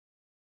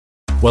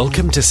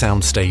Welcome to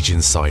Soundstage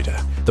Insider,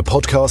 the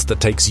podcast that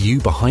takes you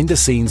behind the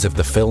scenes of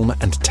the film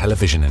and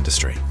television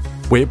industry.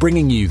 We're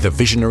bringing you the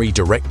visionary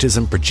directors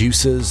and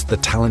producers, the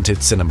talented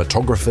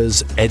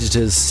cinematographers,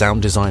 editors,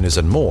 sound designers,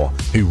 and more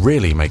who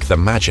really make the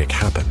magic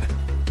happen.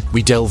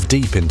 We delve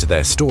deep into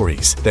their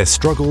stories, their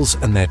struggles,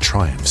 and their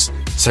triumphs.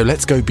 So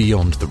let's go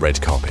beyond the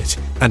red carpet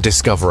and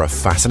discover a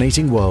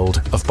fascinating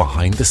world of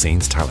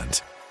behind-the-scenes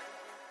talent.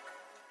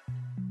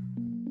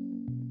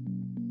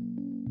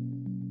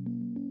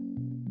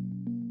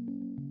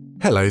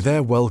 Hello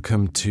there,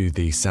 welcome to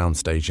the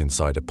Soundstage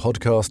Insider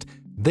podcast.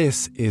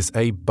 This is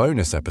a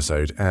bonus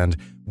episode, and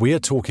we are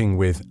talking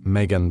with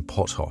Megan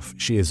Potthoff.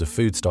 She is a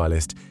food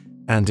stylist,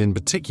 and in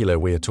particular,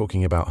 we are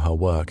talking about her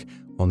work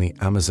on the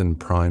Amazon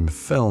Prime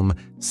film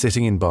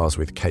Sitting in Bars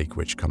with Cake,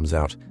 which comes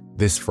out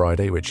this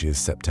Friday, which is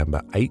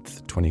September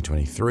 8th,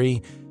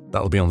 2023.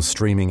 That'll be on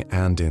streaming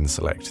and in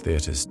select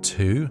theatres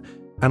too.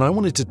 And I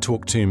wanted to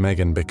talk to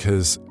Megan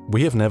because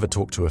we have never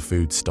talked to a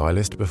food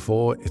stylist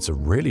before. It's a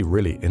really,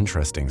 really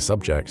interesting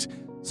subject,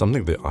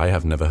 something that I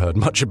have never heard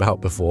much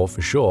about before,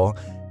 for sure.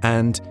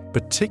 And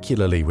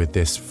particularly with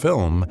this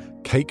film,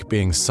 cake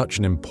being such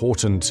an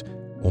important,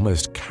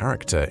 almost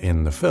character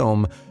in the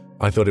film,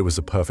 I thought it was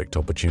a perfect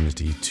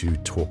opportunity to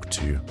talk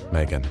to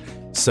Megan.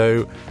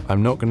 So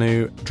I'm not going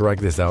to drag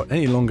this out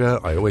any longer.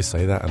 I always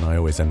say that and I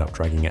always end up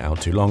dragging it out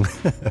too long.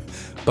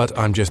 But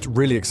I'm just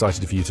really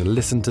excited for you to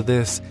listen to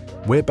this.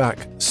 We're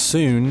back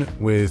soon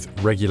with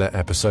regular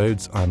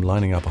episodes. I'm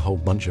lining up a whole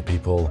bunch of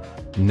people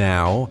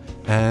now.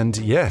 And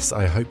yes,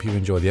 I hope you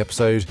enjoy the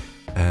episode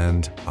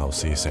and I'll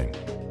see you soon.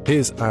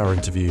 Here's our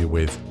interview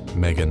with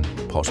Megan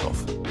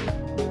Potthoff.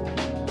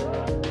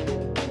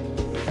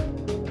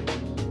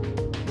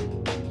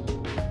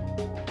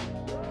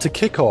 To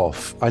kick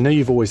off, I know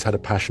you've always had a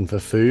passion for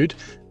food,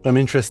 but I'm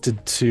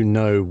interested to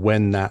know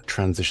when that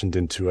transitioned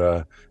into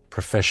a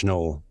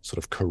professional sort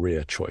of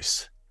career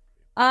choice.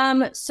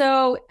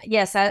 So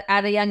yes, at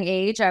a young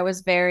age, I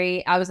was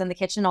in the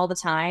kitchen all the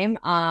time.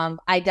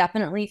 I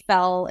definitely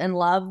fell in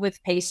love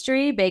with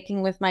pastry,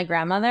 baking with my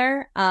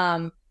grandmother.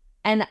 And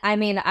I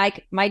mean,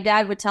 my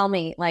dad would tell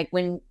me, like,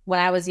 when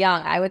I was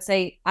young, I would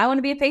say, I want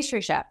to be a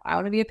pastry chef. I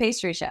want to be a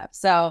pastry chef.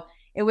 So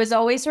it was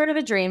always sort of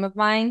a dream of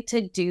mine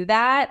to do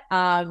that.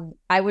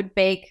 I would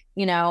bake,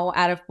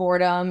 out of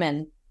boredom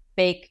and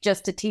bake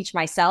just to teach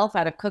myself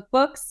out of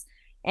cookbooks.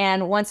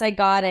 And once I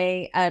got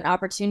an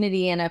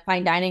opportunity in a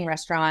fine dining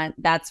restaurant,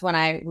 that's when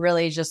I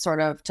really just sort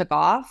of took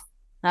off.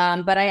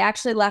 But I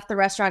actually left the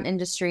restaurant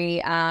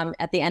industry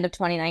at the end of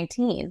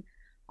 2019,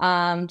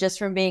 just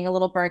from being a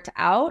little burnt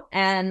out.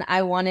 And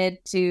I wanted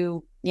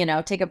to,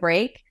 take a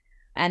break.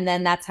 And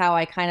then that's how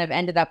I kind of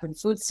ended up in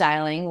food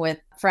styling with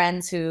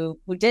friends who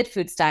did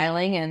food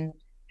styling and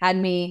had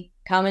me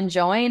come and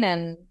join,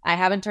 and I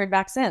haven't turned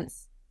back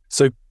since.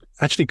 So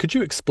actually, could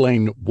you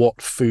explain what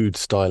food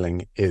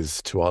styling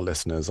is to our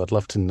listeners? I'd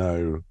love to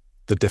know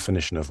the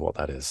definition of what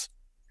that is.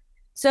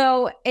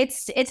 So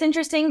it's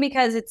interesting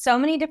because it's so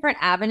many different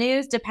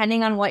avenues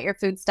depending on what you're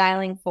food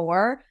styling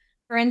for.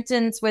 For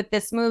instance, with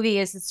this movie,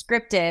 is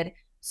scripted.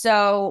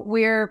 So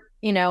we're,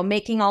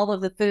 making all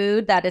of the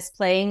food that is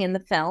playing in the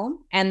film.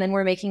 And then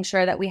we're making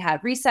sure that we have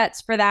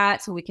resets for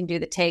that so we can do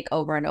the take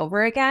over and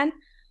over again.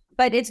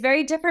 But it's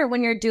very different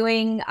when you're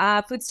doing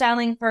food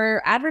styling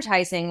for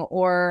advertising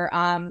or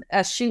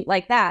a shoot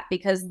like that,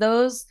 because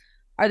those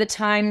are the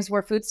times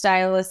where food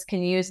stylists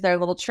can use their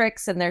little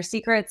tricks and their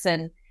secrets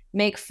and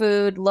make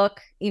food look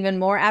even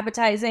more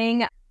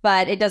appetizing,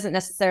 but it doesn't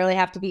necessarily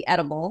have to be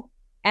edible.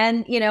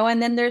 And,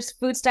 and then there's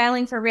food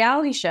styling for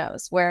reality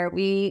shows where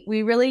we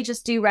really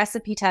just do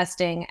recipe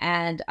testing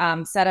and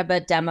set up a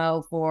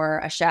demo for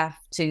a chef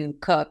to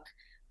cook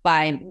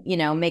by,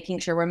 making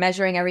sure we're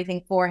measuring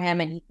everything for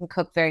him and he can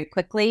cook very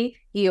quickly.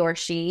 He or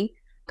she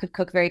could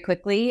cook very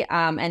quickly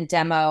and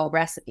demo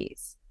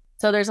recipes.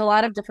 So there's a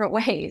lot of different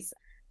ways,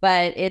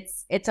 but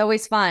it's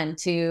always fun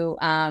to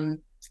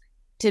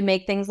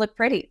make things look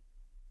pretty.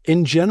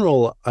 In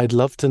general, I'd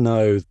love to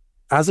know,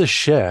 as a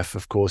chef,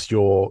 of course,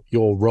 your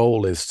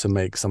role is to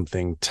make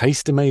something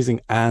taste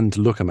amazing and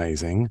look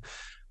amazing.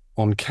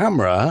 On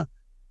camera,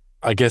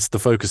 I guess the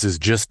focus is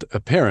just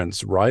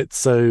appearance, right?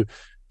 So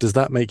does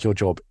that make your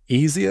job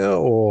easier,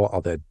 or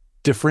are there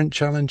different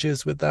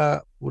challenges with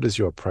that? What is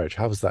your approach?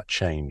 How has that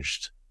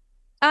changed?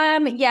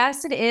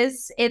 Yes, it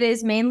is. It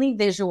is mainly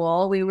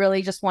visual. We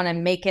really just want to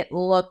make it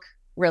look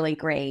really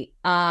great.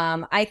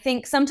 I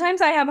think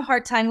sometimes I have a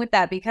hard time with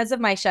that because of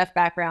my chef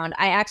background.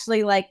 I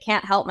actually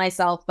can't help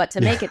myself but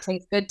to make it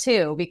taste good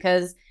too,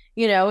 because,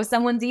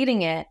 someone's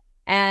eating it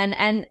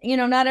and,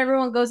 not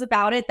everyone goes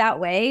about it that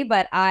way,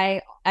 but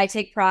I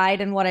take pride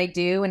in what I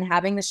do, and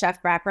having the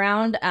chef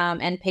background,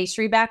 and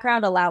pastry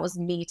background allows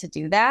me to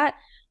do that.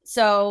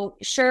 So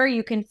sure,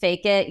 you can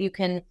fake it. You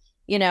can,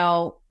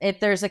 if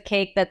there's a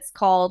cake that's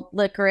called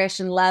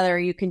licorice and leather,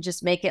 you can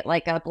just make it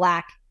like a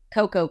black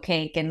cocoa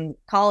cake and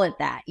call it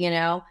that,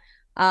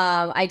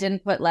 I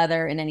didn't put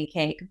leather in any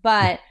cake,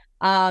 but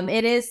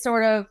it is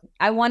sort of,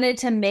 I wanted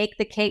to make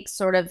the cakes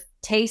sort of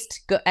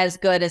taste as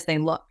good as they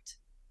looked.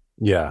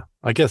 Yeah,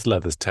 I guess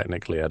leather's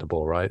technically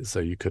edible, right? So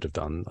you could have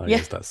done. I Yeah.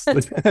 guess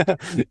that's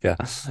yeah.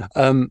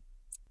 Um,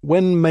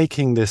 when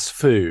making this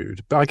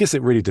food, but I guess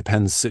it really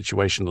depends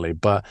situationally.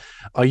 But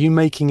are you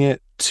making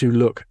it to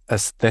look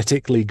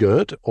aesthetically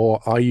good, or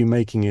are you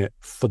making it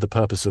for the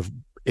purpose of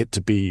it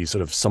to be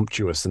sort of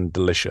sumptuous and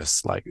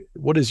delicious? Like,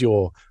 what is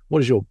your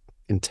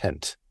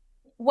intent?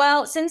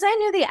 Well, since I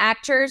knew the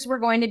actors were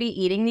going to be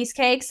eating these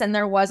cakes and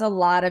there was a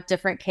lot of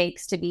different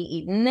cakes to be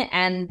eaten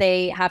and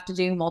they have to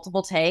do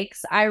multiple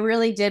takes, I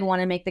really did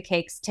want to make the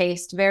cakes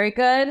taste very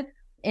good.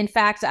 In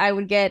fact, I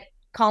would get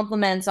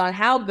compliments on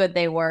how good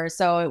they were,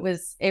 so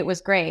it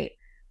was great.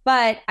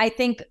 But I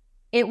think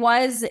it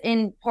was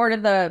in part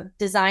of the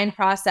design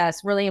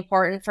process really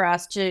important for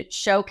us to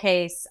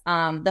showcase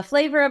the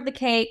flavor of the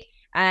cake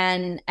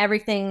and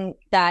everything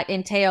that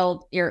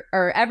entailed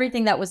or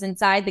everything that was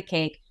inside the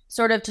cake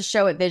sort of to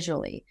show it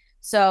visually.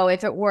 So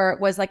if it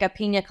was like a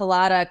pina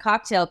colada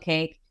cocktail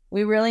cake,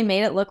 we really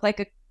made it look like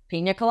a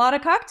pina colada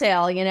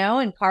cocktail,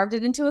 and carved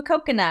it into a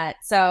coconut.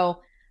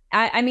 So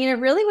I mean, it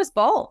really was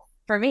both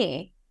for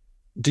me.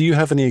 Do you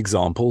have any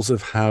examples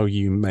of how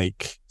you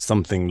make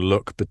something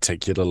look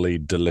particularly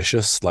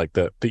delicious, like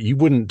that you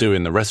wouldn't do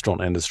in the restaurant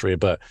industry,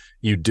 but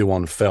you do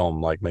on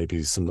film, like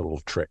maybe some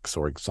little tricks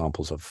or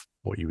examples of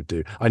what you would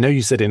do? I know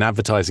you said in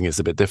advertising it's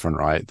a bit different,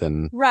 right?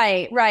 Than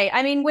Right, right.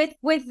 I mean,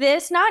 with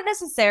this, not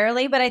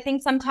necessarily, but I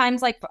think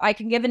sometimes, like, I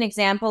can give an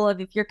example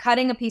of if you're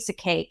cutting a piece of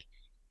cake,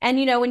 and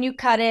when you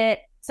cut it,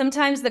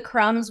 sometimes the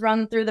crumbs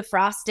run through the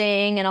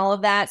frosting and all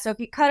of that. So if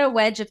you cut a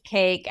wedge of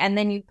cake and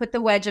then you put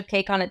the wedge of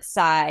cake on its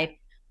side,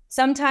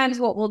 sometimes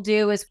what we'll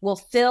do is we'll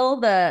fill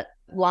the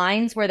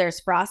lines where there's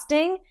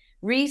frosting,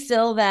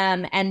 refill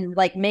them, and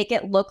like make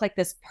it look like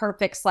this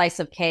perfect slice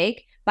of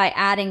cake by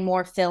adding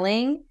more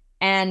filling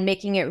and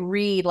making it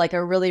read like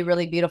a really,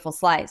 really beautiful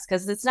slice.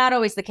 Because it's not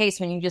always the case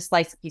when you just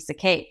slice a piece of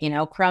cake,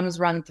 crumbs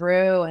run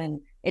through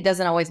and it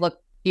doesn't always look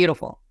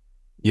beautiful.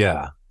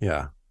 yeah,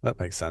 yeah, that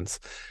makes sense.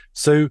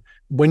 So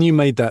when you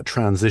made that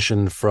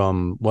transition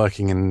from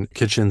working in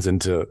kitchens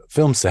into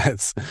film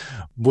sets,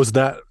 was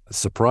that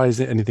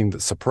surprising? Anything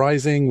that's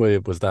surprising?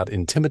 Was that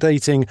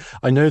intimidating?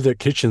 I know that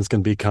kitchens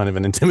can be kind of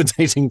an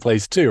intimidating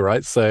place too,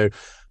 right? So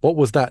what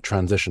was that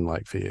transition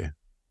like for you?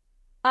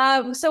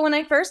 So when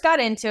I first got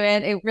into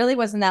it, it really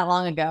wasn't that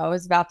long ago. It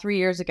was about 3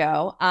 years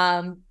ago.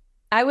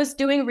 I was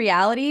doing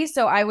reality,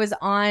 so I was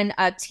on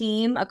a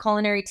team, a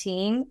culinary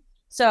team.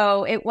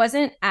 So it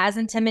wasn't as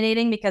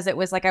intimidating because it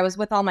was like I was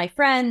with all my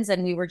friends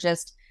and we were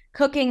just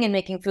cooking and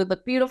making food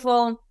look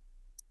beautiful.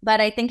 But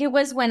I think it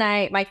was when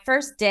my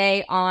first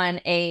day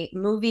on a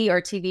movie or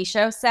TV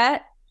show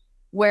set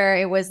where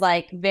it was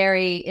like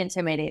very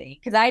intimidating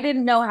because I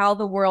didn't know how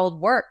the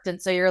world worked.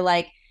 And so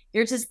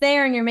you're just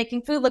there and you're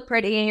making food look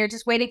pretty and you're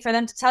just waiting for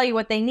them to tell you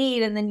what they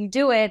need and then you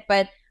do it.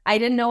 But I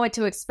didn't know what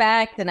to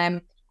expect.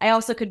 And I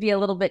also could be a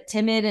little bit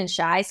timid and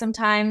shy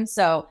sometimes.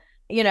 So,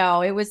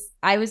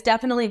 I was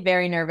definitely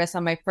very nervous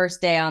on my first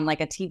day on like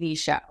a TV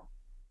show.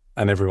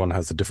 And everyone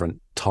has a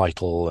different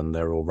title and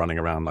they're all running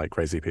around like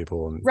crazy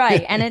people. And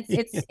Right. And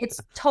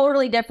it's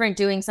totally different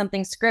doing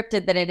something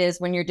scripted than it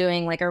is when you're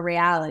doing like a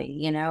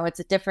reality, it's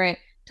a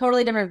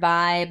totally different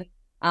vibe,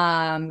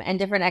 and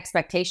different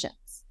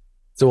expectations.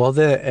 So are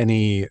there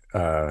any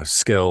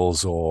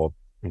skills or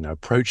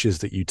approaches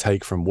that you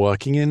take from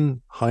working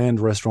in high-end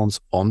restaurants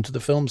onto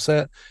the film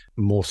set,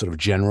 more sort of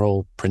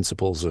general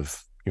principles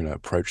of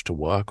approach to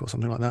work or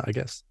something like that, I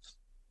guess?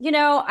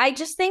 I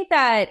just think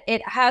that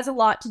it has a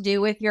lot to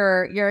do with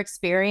your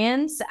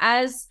experience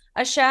as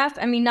a chef.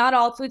 I mean, not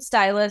all food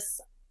stylists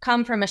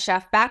come from a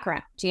chef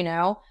background,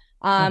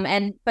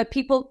 but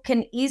people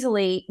can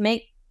easily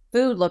make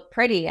food look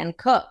pretty and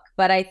cook.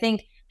 But I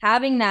think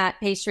having that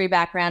pastry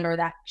background or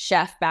that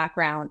chef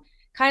background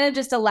kind of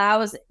just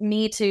allows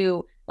me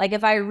to, like,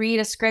 if I read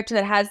a script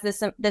that has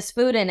this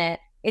food in it,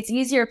 it's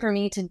easier for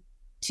me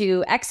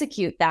to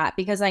execute that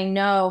because I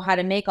know how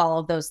to make all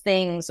of those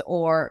things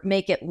or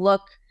make it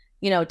look,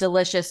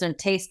 delicious and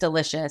taste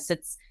delicious.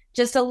 It's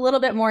just a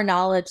little bit more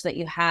knowledge that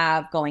you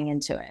have going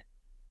into it.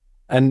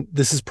 And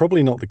this is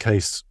probably not the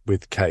case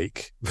with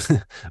cake,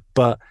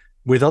 but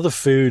with other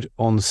food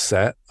on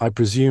set, I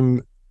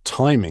presume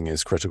timing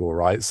is critical,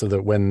 right? So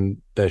that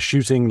when they're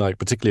shooting, like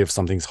particularly if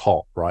something's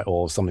hot, right,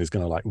 or something's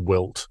going to like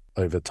wilt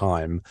over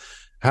time,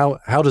 how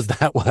does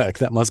that work?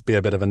 That must be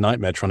a bit of a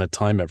nightmare trying to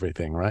time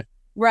everything, right?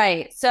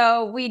 Right.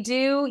 So we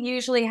do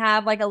usually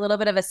have like a little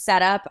bit of a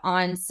setup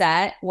on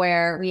set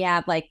where we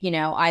have like,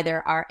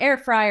 either our air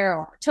fryer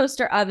or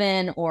toaster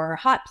oven or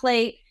hot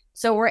plate.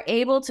 So we're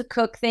able to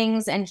cook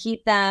things and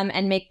heat them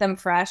and make them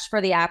fresh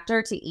for the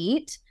actor to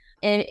eat.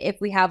 And if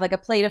we have like a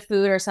plate of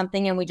food or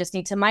something and we just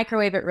need to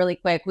microwave it really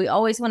quick, we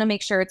always want to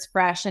make sure it's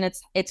fresh and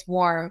it's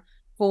warm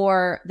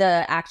for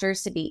the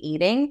actors to be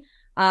eating.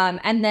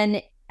 And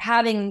then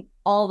having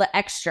all the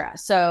extra.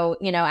 So,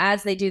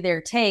 as they do their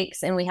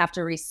takes and we have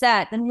to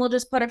reset, then we'll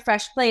just put a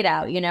fresh plate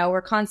out.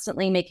 We're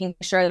constantly making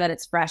sure that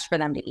it's fresh for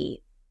them to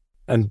eat.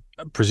 And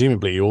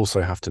presumably you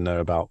also have to know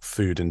about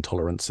food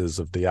intolerances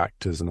of the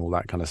actors and all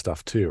that kind of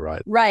stuff too,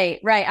 right? Right.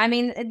 I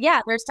mean,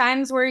 yeah, there's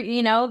times where,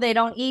 they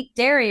don't eat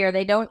dairy or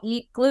they don't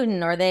eat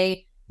gluten or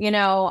they,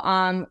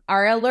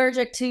 are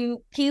allergic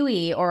to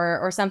kiwi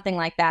or something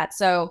like that.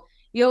 So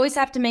you always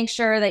have to make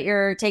sure that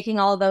you're taking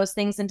all of those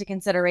things into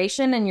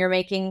consideration and you're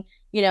making,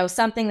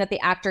 something that the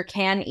actor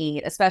can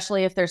eat,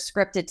 especially if they're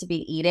scripted to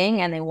be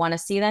eating and they want to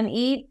see them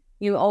eat.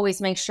 You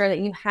always make sure that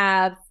you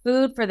have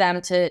food for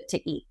them to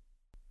eat.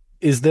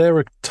 Is there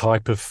a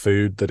type of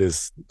food that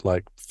is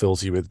like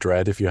fills you with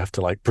dread if you have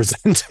to like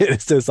present it?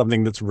 Is there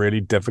something that's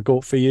really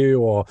difficult for you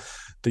or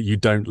that you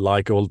don't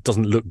like or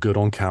doesn't look good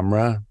on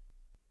camera?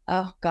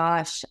 Oh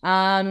gosh.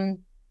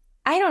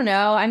 I don't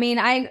know. I mean,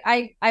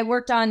 I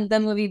worked on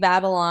the movie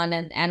Babylon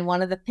and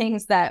one of the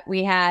things that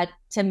we had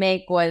to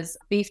make was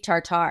beef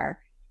tartare.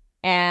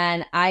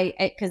 And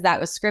because that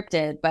was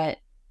scripted, but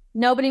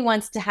nobody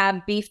wants to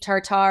have beef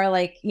tartare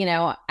like,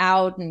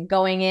 out and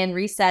going in,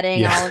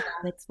 resetting all of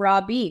that. It's raw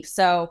beef.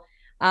 So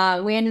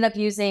we ended up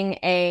using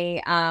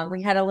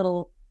we had a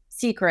little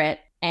secret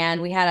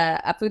and we had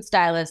a food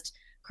stylist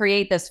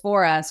create this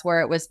for us where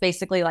it was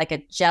basically like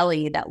a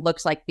jelly that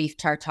looks like beef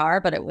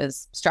tartare, but it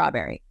was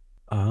strawberry.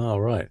 Oh,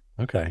 right.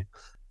 Okay.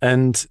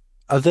 And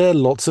are there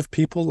lots of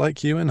people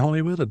like you in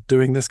Hollywood are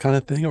doing this kind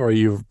of thing, or are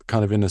you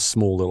kind of in a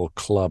small little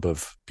club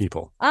of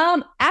people?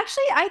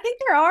 Actually, I think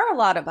there are a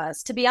lot of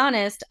us, to be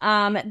honest.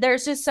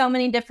 There's just so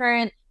many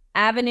different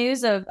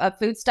avenues of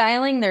food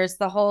styling. There's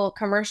the whole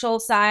commercial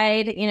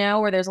side,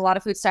 where there's a lot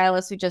of food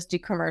stylists who just do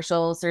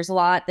commercials. There's a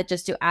lot that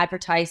just do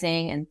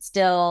advertising and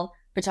still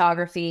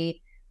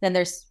photography. Then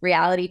there's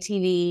reality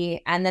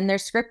TV, and then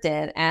there's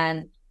scripted.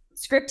 And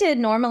scripted,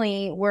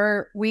 normally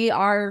we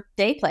are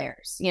day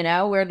players,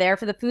 we're there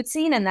for the food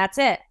scene and that's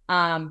it.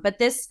 But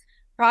this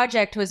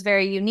project was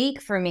very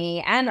unique for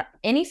me and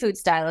any food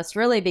stylist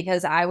really,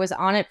 because I was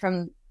on it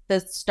from the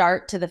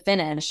start to the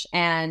finish.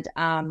 And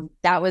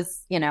that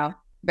was,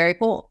 very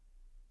cool.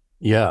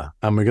 Yeah.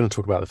 And we're going to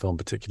talk about the film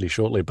particularly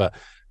shortly, but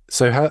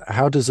so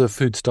how does a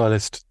food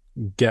stylist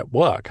get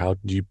work? How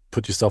do you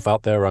put yourself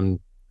out there and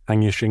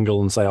hang your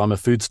shingle and say, I'm a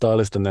food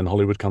stylist, and then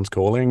Hollywood comes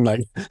calling?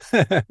 Like,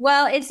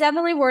 well, it's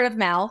definitely word of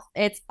mouth.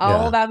 It's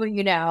all about what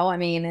I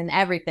mean, and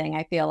everything,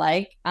 I feel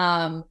like.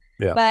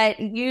 But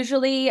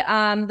usually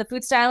the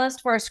food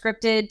stylist for a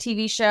scripted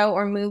TV show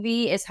or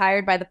movie is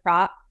hired by the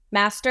prop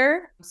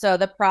master. So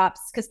the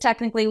props, because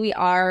technically we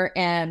are,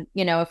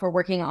 if we're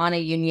working on a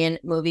union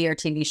movie or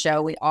TV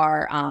show, we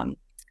are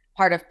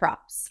part of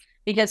props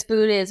because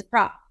food is a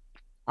prop.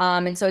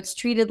 And so it's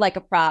treated like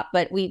a prop,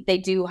 but they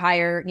do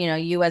hire,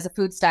 you as a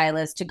food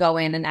stylist to go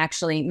in and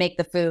actually make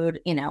the food,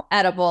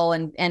 edible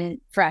and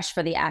fresh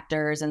for the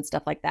actors and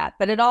stuff like that.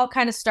 But it all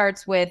kind of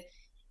starts with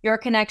your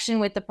connection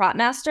with the prop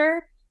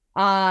master.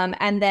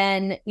 And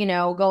then,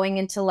 going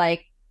into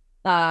like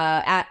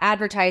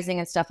advertising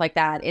and stuff like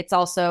that. It's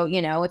also,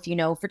 if you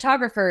know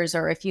photographers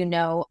or if you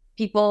know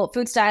people,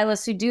 food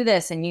stylists who do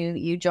this and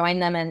you join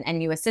them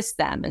and you assist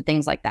them and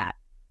things like that.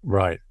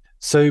 Right.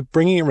 So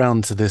bringing it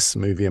around to this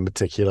movie in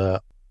particular,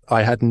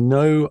 I had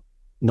no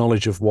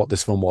knowledge of what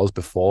this film was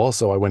before,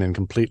 so I went in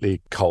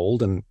completely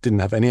cold and didn't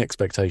have any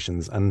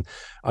expectations. And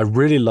I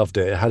really loved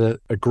it. It had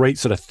a great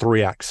sort of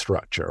 3-act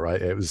structure, right?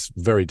 It was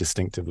very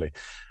distinctively.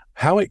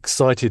 How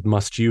excited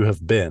must you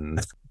have been,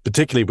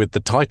 particularly with the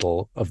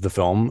title of the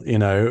film,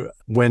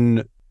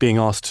 when being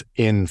asked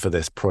in for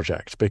this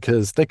project?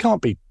 Because there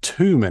can't be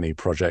too many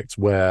projects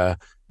where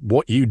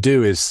what you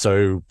do is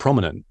so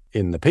prominent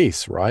in the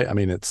piece, right? I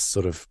mean, it's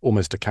sort of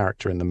almost a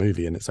character in the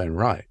movie in its own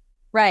right.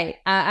 Right.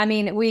 I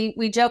mean,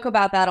 we joke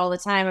about that all the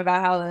time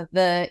about how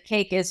the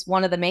cake is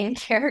one of the main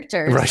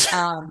characters.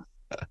 Right.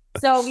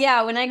 So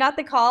yeah, when I got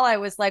the call, I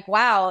was like,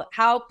 wow,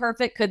 how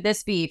perfect could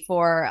this be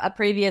for a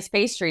previous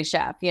pastry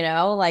chef?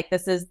 Like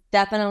this is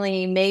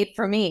definitely made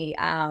for me.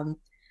 And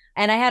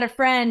I had a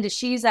friend,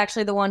 she's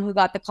actually the one who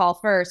got the call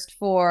first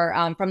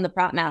from the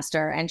prop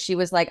master. And she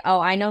was like, oh,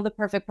 I know the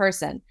perfect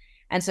person.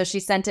 And so she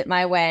sent it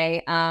my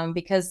way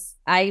because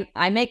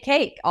I make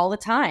cake all the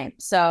time.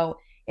 So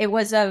it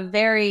was a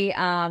very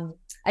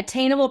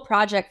attainable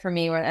project for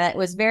me where it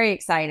was very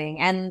exciting.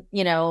 And,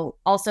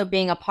 also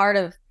being a part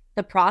of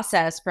the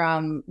process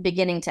from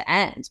beginning to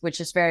end, which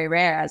is very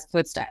rare as a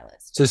food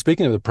stylist. So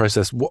speaking of the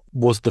process, what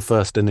was the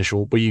first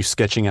initial, were you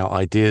sketching out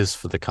ideas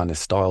for the kind of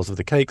styles of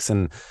the cakes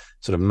and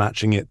sort of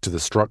matching it to the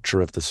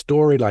structure of the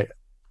story? Like,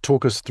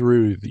 talk us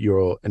through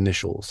your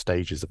initial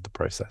stages of the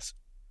process.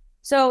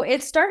 So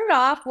it started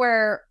off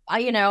where,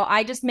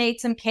 I just made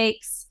some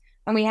cakes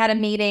and we had a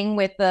meeting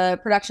with the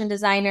production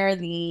designer,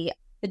 the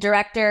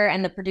director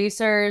and the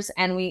producers.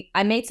 And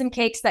I made some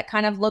cakes that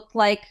kind of looked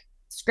like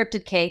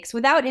scripted cakes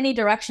without any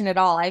direction at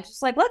all. I was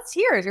just like,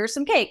 here's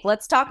some cake.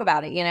 Let's talk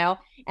about it,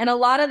 And a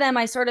lot of them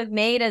I sort of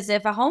made as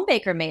if a home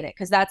baker made it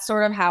because that's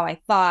sort of how I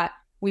thought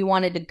we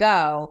wanted to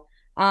go.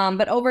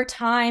 But over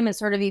time, it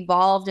sort of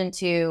evolved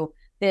into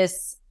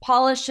this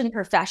polished and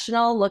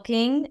professional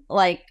looking,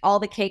 like all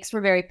the cakes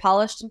were very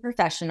polished and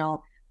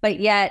professional,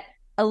 but yet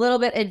a little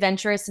bit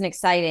adventurous and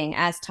exciting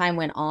as time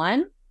went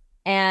on.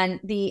 And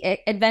the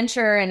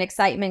adventure and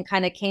excitement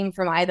kind of came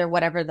from either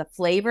whatever the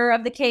flavor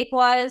of the cake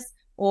was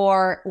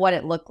or what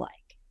it looked like.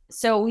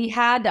 So we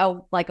had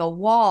a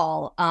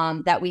wall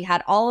that we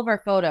had all of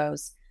our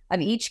photos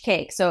of each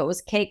cake. So it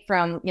was cake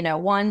from,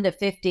 1 to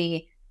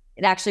 50.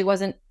 It actually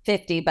wasn't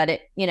 50,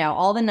 but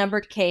all the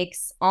numbered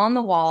cakes on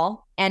the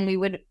wall. And we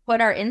would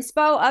put our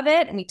inspo of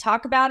it and we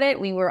talk about it.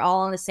 We were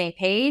all on the same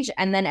page.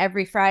 And then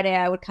every Friday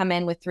I would come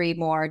in with 3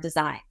 more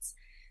designs.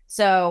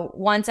 So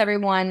once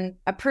everyone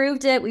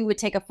approved it, we would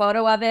take a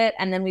photo of it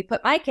and then we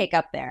put my cake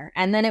up there.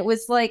 And then it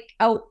was like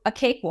a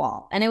cake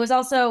wall. And it was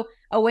also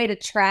a way to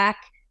track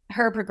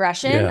her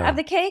progression of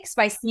the cakes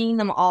by seeing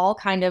them all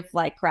kind of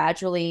like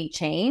gradually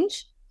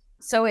change.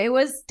 So it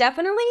was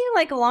definitely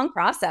like a long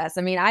process.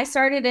 I mean, I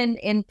started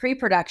in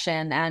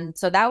pre-production. And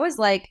so that was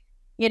like,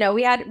 we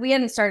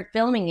hadn't started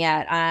filming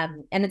yet.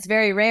 And it's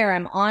very rare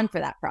I'm on for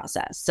that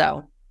process.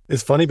 So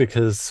it's funny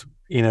because,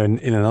 in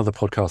another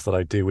podcast that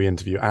I do, we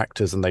interview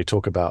actors and they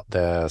talk about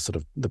their sort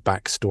of the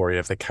backstory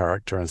of the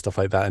character and stuff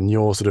like that. And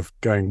you're sort of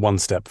going one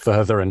step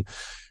further and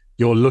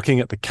you're looking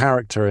at the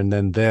character and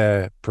then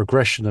their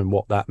progression and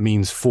what that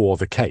means for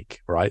the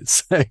cake, right?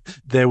 So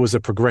there was a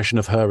progression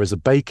of her as a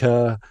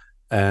baker.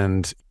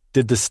 And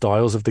did the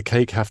styles of the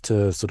cake have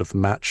to sort of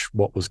match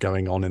what was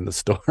going on in the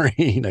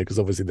story? Because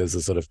obviously there's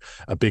a sort of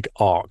a big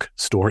arc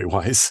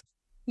story-wise.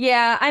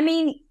 Yeah, I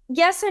mean,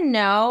 yes and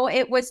no.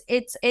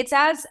 It's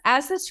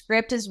as the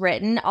script is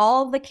written,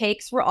 all of the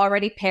cakes were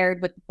already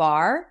paired with the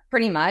bar,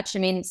 pretty much. I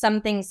mean,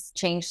 some things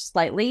changed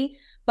slightly,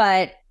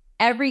 but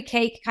every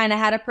cake kind of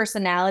had a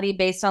personality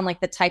based on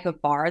like the type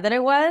of bar that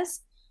it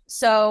was.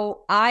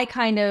 So I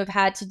kind of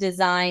had to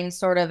design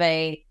sort of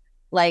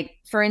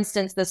for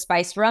instance, the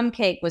spiced rum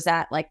cake was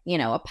at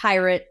a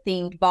pirate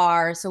themed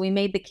bar. So we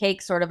made the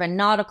cake sort of a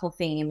nautical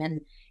theme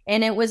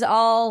and it was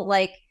all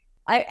like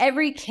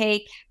every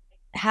cake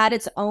had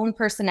its own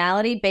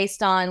personality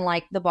based on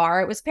like the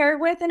bar it was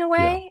paired with in a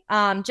way,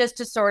 just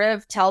to sort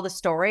of tell the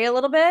story a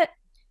little bit.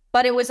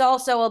 But it was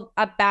also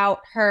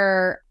about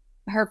her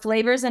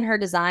flavors and her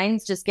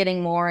designs just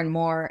getting more and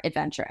more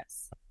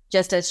adventurous,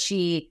 just as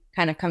she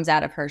kind of comes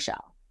out of her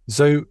shell.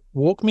 So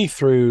walk me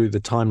through the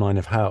timeline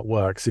of how it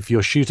works. If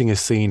you're shooting a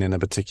scene in a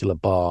particular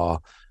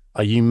bar,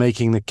 are you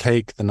making the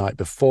cake the night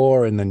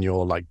before and then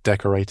you're like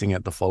decorating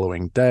it the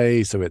following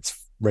day so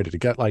it's ready to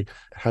go? Like,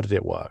 how did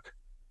it work?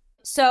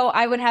 So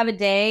I would have a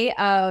day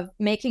of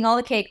making all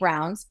the cake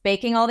rounds,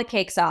 baking all the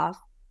cakes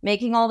off,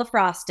 making all the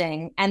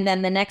frosting. And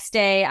then the next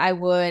day I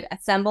would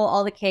assemble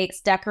all the cakes,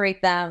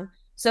 decorate them.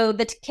 So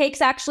the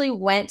cakes actually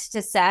went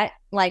to set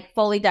like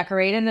fully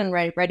decorated and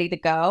ready to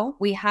go.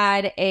 We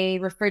had a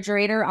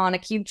refrigerator on a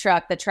cube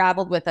truck that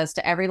traveled with us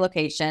to every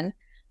location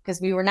because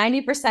we were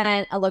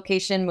 90% a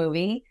location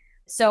movie.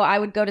 So I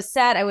would go to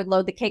set, I would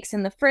load the cakes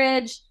in the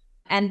fridge,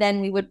 and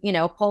then we would,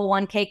 pull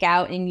one cake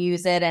out and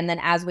use it. And then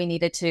as we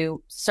needed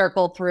to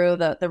circle through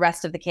the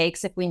rest of the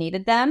cakes if we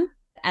needed them.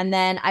 And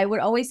then I would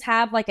always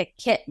have like a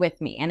kit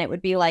with me and it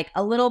would be like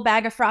a little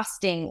bag of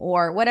frosting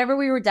or whatever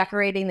we were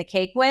decorating the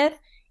cake with.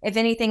 If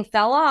anything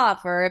fell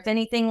off or if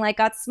anything like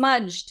got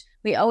smudged,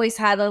 we always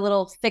had a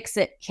little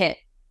fix-it kit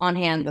on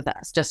hand with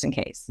us just in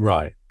case.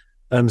 Right.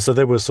 So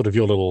they were sort of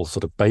your little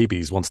sort of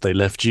babies once they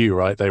left you,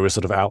 right? They were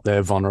sort of out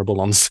there vulnerable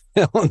on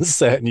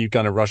set and you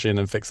kind of rush in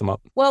and fix them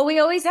up. Well, we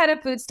always had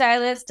a food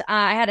stylist.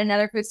 I had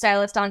another food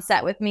stylist on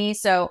set with me.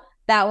 So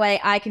that way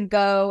I could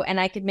go and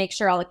I could make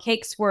sure all the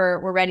cakes were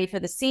ready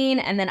for the scene.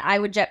 And then I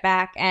would jet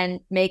back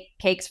and make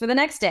cakes for the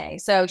next day.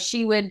 So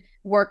she would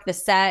work the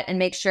set and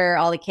make sure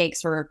all the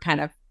cakes were kind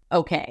of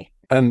okay.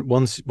 And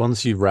once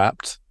you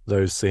wrapped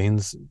those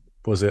scenes,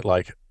 was it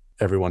like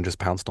everyone just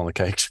pounced on the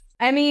cake?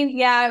 I mean,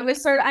 yeah, it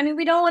was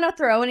we don't want to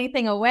throw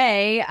anything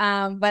away,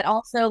 but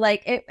also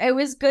like it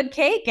was good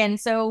cake. And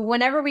so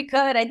whenever we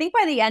could, I think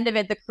by the end of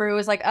it, the crew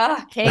was like,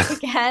 oh, cake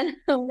again.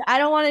 I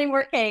don't want any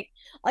more cake,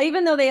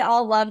 even though they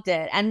all loved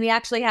it. And we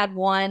actually had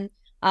one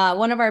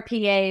of our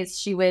PAs,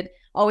 she would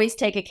always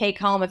take a cake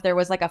home if there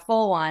was like a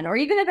full one, or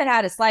even if it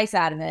had a slice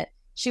out of it,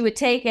 she would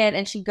take it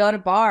and she'd go to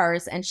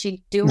bars and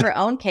she'd do her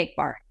own cake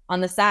bar on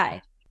the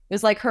side. It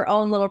was like her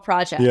own little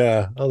project.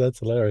 Yeah. Oh, that's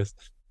hilarious.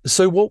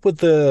 So what were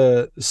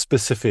the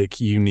specific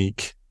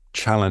unique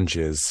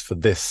challenges for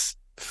this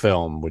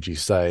film, would you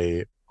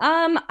say?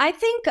 I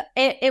think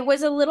it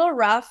was a little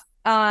rough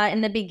in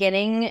the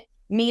beginning,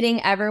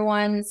 meeting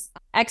everyone's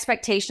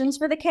expectations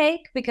for the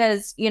cake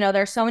because,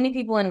 there's so many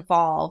people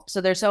involved.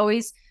 So there's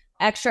always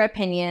extra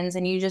opinions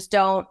and you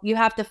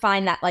have to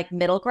find that like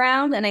middle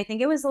ground. And I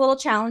think it was a little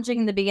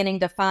challenging in the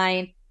beginning to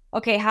find,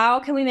 okay, how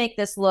can we make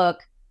this look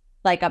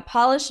like a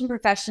polished and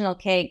professional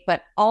cake,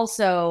 but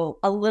also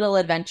a little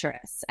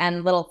adventurous and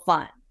a little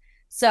fun.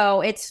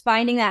 So it's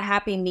finding that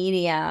happy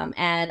medium.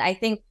 And I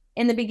think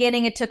in the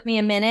beginning, it took me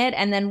a minute.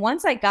 And then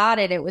once I got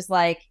it, it was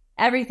like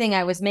everything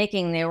I was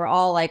making, they were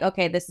all like,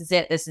 okay, this is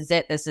it, this is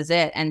it, this is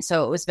it. And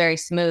so it was very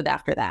smooth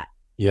after that.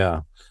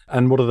 Yeah.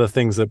 And what are the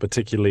things that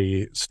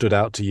particularly stood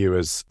out to you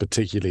as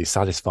particularly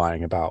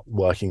satisfying about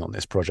working on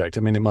this project?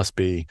 I mean, it must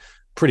be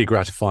pretty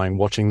gratifying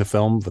watching the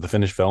film for the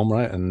finished film,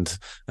 right? And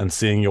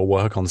seeing your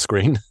work on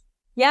screen.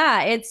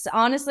 Yeah,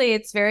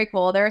 it's very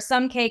cool. There are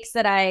some cakes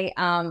that I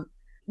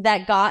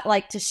that got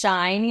like to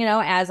shine,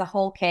 as a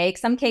whole cake.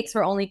 Some cakes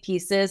were only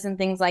pieces and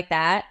things like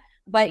that.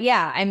 But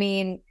yeah, I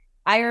mean,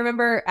 I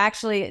remember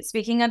actually,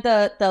 speaking of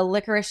the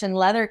licorice and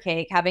leather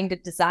cake, having to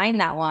design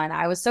that one.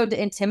 I was so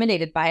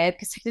intimidated by it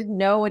because I didn't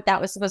know what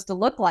that was supposed to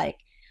look like.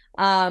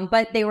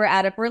 But they were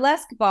at a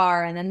burlesque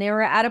bar, and then they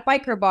were at a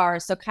biker bar.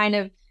 So kind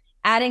of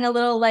adding a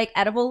little like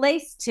edible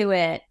lace to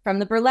it from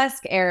the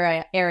burlesque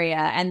area,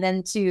 and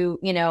then to,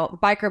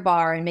 biker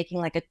bar, and making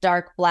like a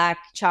dark black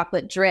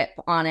chocolate drip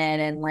on it,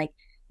 and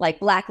like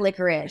black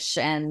licorice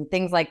and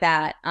things like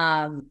that.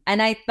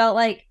 And I felt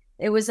like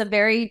it was a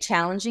very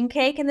challenging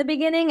cake in the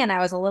beginning, and I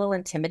was a little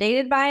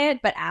intimidated by it.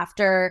 But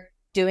after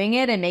doing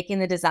it and making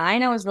the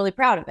design, I was really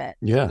proud of it.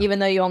 Yeah. Even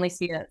though you only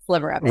see a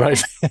sliver of it.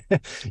 Right.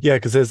 Yeah,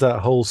 because there's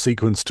that whole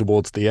sequence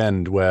towards the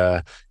end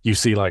where you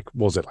see like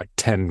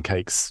 10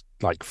 cakes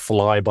like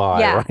fly by,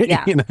 Yeah, right?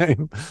 yeah.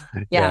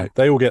 Yeah.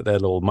 They all get their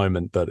little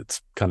moment, but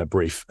it's kind of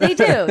brief. They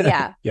do,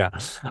 yeah. Yeah.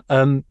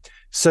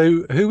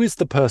 So who is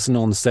the person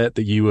on set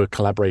that you were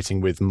collaborating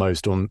with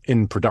most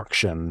in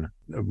production?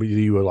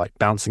 You were like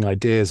bouncing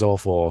ideas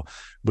off, or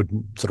would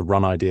sort of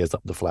run ideas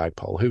up the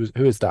flagpole?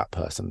 Who is that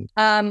person?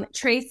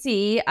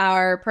 Tracy,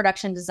 our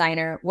production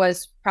designer,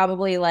 was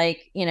probably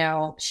like,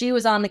 she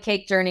was on the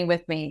cake journey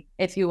with me,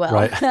 if you will.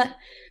 Right.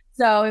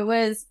 So it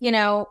was,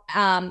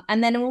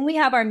 and then when we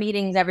have our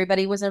meetings,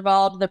 everybody was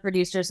involved, the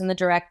producers and the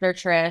director,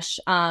 Trish.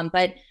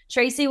 But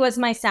Tracy was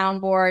my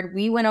soundboard.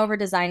 We went over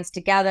designs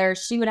together.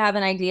 She would have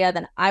an idea,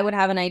 then I would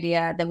have an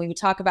idea. Then we would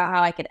talk about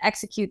how I could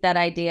execute that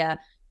idea.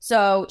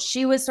 So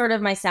she was sort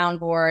of my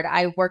soundboard.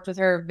 I worked with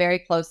her very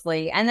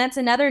closely. And that's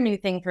another new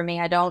thing for me.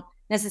 I don't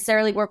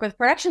necessarily work with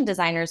production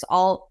designers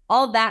all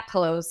that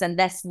close and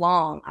this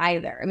long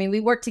either. I mean,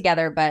 we worked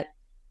together, but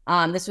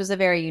this was a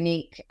very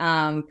unique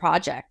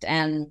project.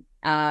 And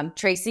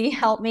Tracy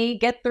helped me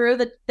get through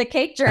the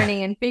cake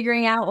journey and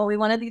figuring out what we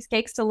wanted these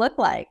cakes to look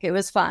like. It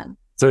was fun.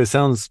 So it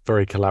sounds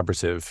very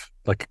collaborative,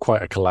 like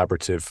quite a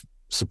collaborative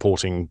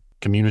supporting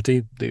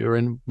community that you're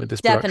in with this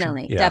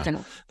Definitely, production.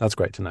 definitely. That's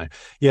great to know.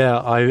 Yeah,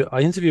 I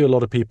interview a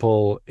lot of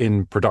people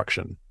in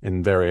production,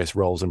 in various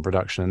roles in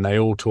production, and they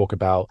all talk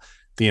about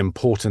the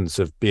importance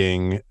of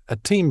being a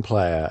team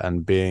player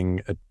and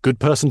being a good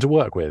person to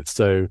work with.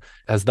 So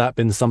has that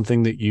been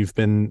something that you've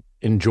been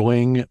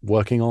enjoying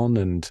working on,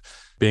 and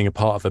being a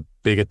part of a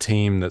bigger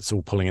team that's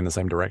all pulling in the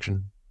same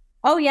direction?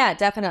 Oh, yeah,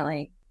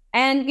 definitely.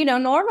 And,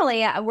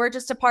 normally we're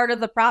just a part of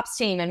the props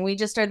team, and we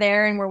just are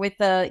there, and we're with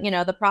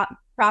the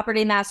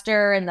property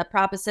master and the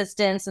prop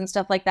assistants and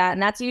stuff like that.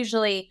 And that's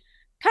usually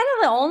kind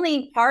of the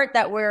only part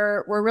that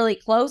we're really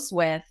close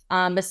with,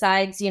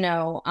 besides,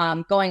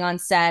 going on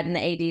set and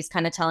the ADs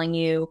kind of telling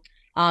you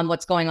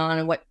what's going on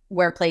and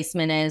where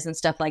placement is and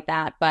stuff like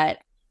that. But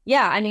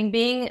yeah, I mean,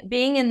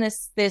 being in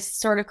this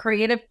sort of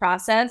creative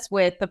process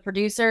with the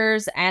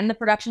producers and the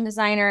production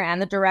designer and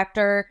the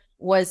director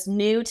was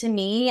new to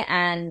me,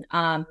 and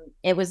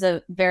it was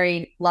a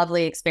very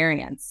lovely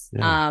experience.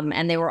 Yeah.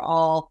 And they were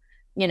all,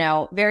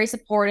 very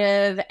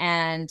supportive,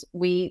 and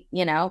we,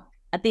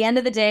 at the end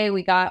of the day,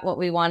 we got what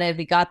we wanted.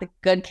 We got the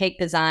good cake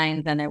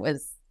designs, and it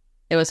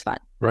was fun.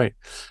 Right.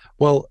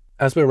 Well,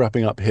 as we're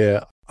wrapping up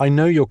here, I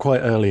know you're quite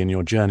early in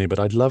your journey, but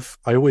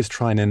I always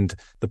try and end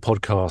the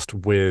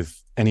podcast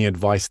with any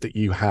advice that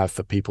you have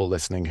for people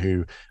listening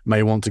who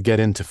may want to get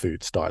into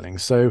food styling.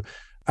 So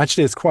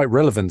actually, it's quite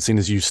relevant, seeing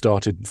as you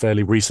started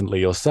fairly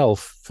recently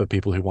yourself, for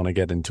people who want to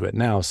get into it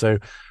now. So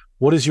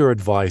what is your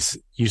advice?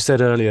 You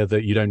said earlier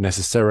that you don't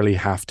necessarily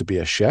have to be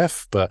a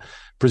chef, but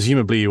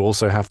presumably you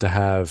also have to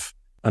have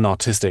an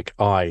artistic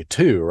eye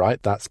too,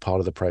 right? That's part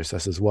of the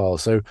process as well.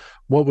 So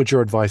what would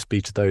your advice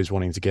be to those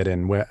wanting to get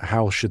in?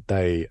 How should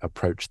they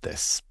approach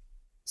this?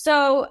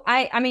 So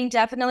I mean,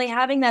 definitely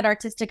having that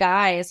artistic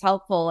eye is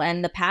helpful,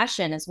 and the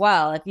passion as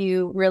well. If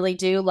you really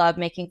do love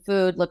making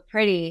food look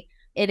pretty,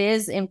 it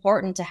is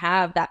important to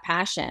have that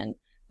passion.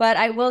 But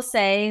I will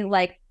say,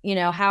 like,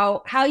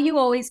 how you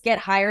always get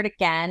hired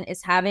again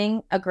is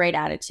having a great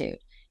attitude.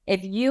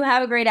 If you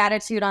have a great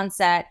attitude on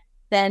set,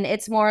 then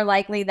it's more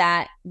likely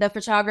that the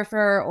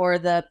photographer or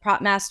the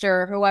prop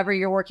master or whoever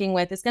you're working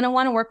with is going to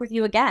want to work with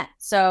you again.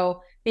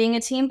 So being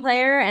a team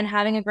player and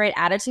having a great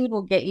attitude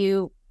will get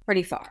you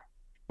pretty far.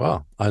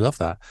 Wow, I love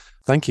that.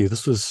 Thank you.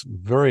 This was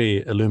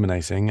very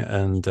illuminating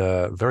and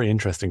very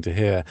interesting to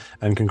hear.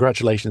 And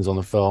congratulations on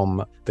the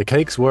film. The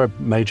cakes were a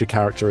major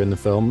character in the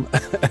film.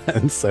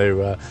 And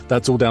so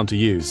that's all down to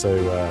you. So,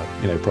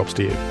 props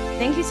to you.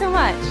 Thank you so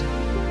much.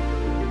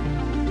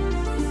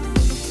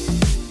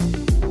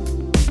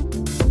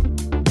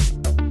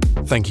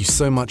 Thank you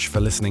so much for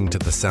listening to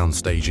the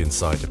Soundstage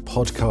Insider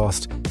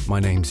podcast.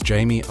 My name's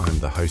Jamie. I'm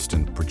the host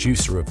and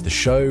producer of the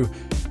show.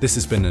 This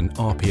has been an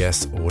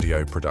RPS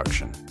audio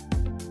production.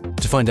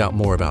 To find out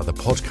more about the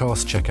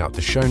podcast, check out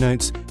the show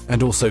notes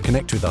and also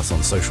connect with us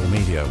on social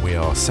media. We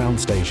are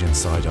Soundstage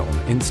Insider on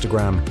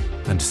Instagram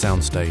and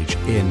Soundstage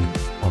In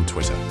on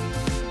Twitter.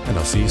 And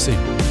I'll see you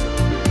soon.